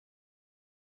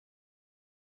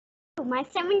to my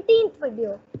 17th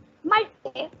video,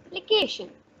 multiplication.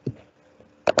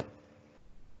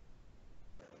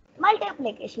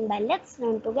 Multiplication by Let's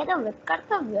Learn Together with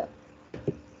Kartavya.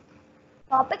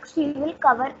 Topics we will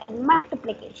cover in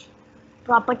multiplication: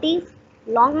 properties,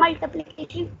 long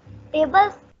multiplication,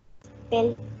 tables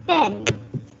till 10.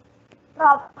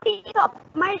 Properties of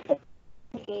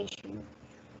multiplication.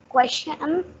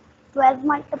 Question: 12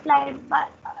 multiplied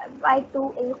by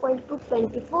 2 is equal to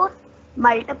 24.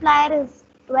 Multiplier is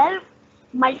 12.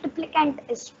 Multiplicand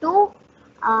is 2.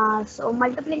 So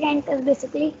multiplicand is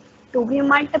basically to be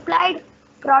multiplied.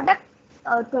 Product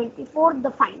 24,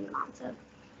 the final answer.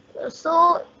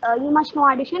 So you must know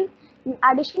addition. In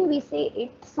addition, we say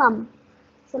it sum.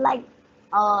 So like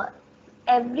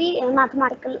every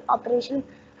mathematical operation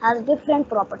has different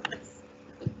properties.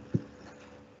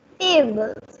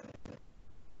 Tables.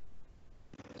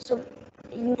 So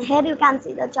here you can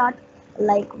see the chart,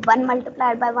 like 1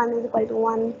 multiplied by 1 is equal to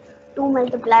 1, 2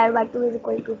 multiplied by 2 is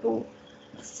equal to 2.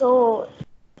 So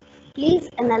please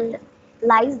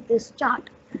analyze this chart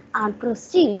and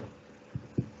proceed.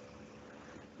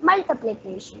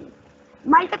 Multiplication.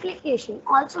 Multiplication,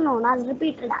 also known as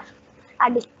repeated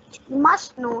addition. You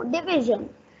must know division.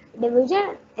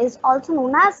 Division is also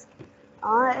known as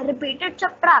repeated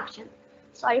subtraction.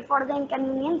 Sorry for the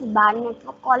inconvenience, bad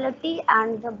network quality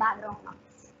and the background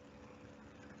noise.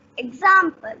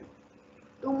 Example: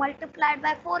 2 multiplied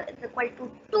by 4 is equal to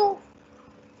 2.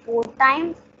 4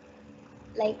 times,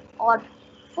 or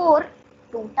 4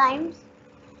 2 times.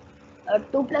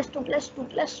 2 plus 2 plus 2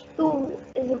 plus 2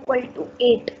 is equal to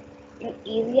 8. In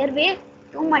easier way,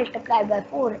 2 multiplied by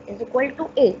 4 is equal to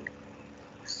 8.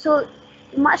 So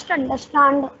you must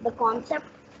understand the concept,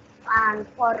 and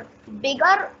for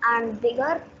bigger and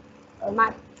bigger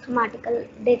mathematical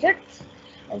digits,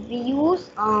 we use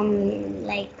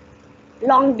like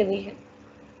long division.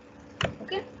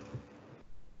 Okay,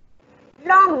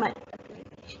 long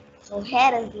multiplication. So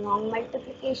here is long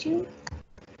multiplication.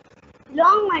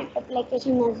 Long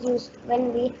multiplication is used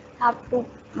when we have to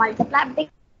multiply big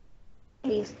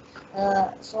values.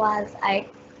 So as I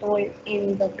told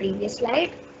in the previous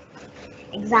slide,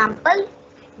 example: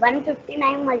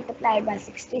 159 multiplied by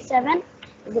 67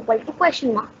 is equal to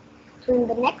question mark. So in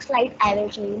the next slide, I will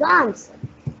show you the answer.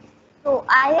 So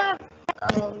I have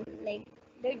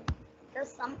did the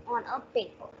sum on a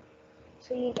paper.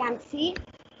 So you can see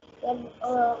that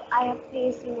I have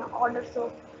placed in order.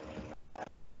 So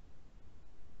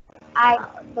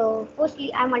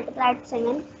firstly I multiplied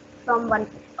 7 from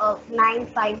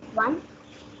 951.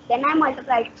 Then I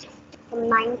multiplied 6 from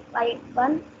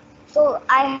 951. So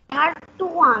I had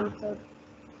two answers.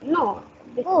 No,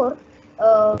 before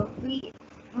we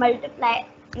multiply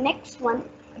next one,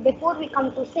 before we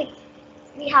come to 6,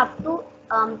 we have to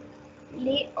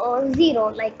lay a 0,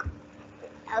 like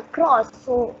a cross.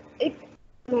 So it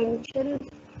mentions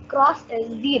cross is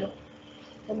 0.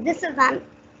 So this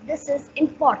is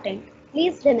important.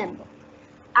 Please remember.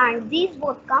 And these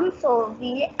both come, so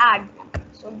we add them.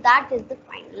 So that is the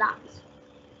final answer.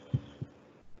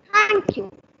 Thank you.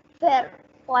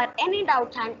 For any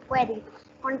doubts and queries,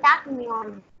 contact me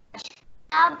on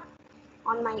tab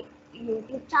on my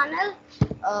YouTube channel,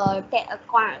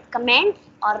 comments,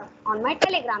 or on my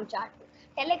Telegram chat.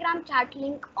 Telegram chat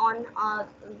link on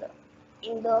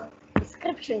in the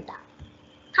description tab.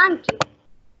 Thank you.